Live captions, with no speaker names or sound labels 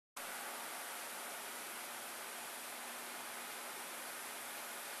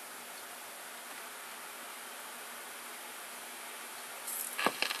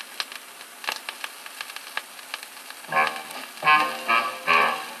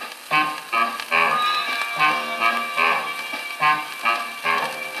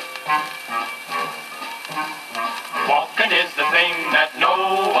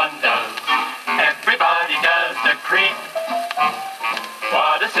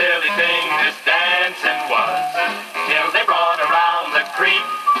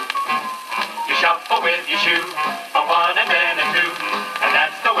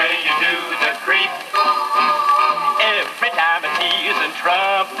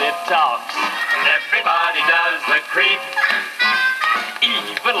talks. Everybody does the creep,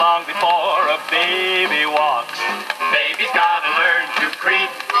 even long before a baby walks. Baby's gotta learn to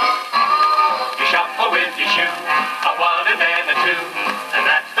creep. You shuffle with your shoe, a one and then a two, and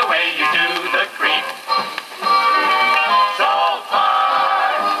that's the way you do the creep. So far,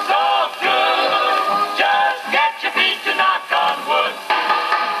 so good, just get your feet to knock on wood.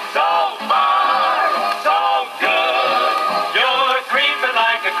 So far, so good, you're creeping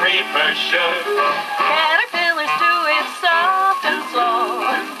like a creeper should.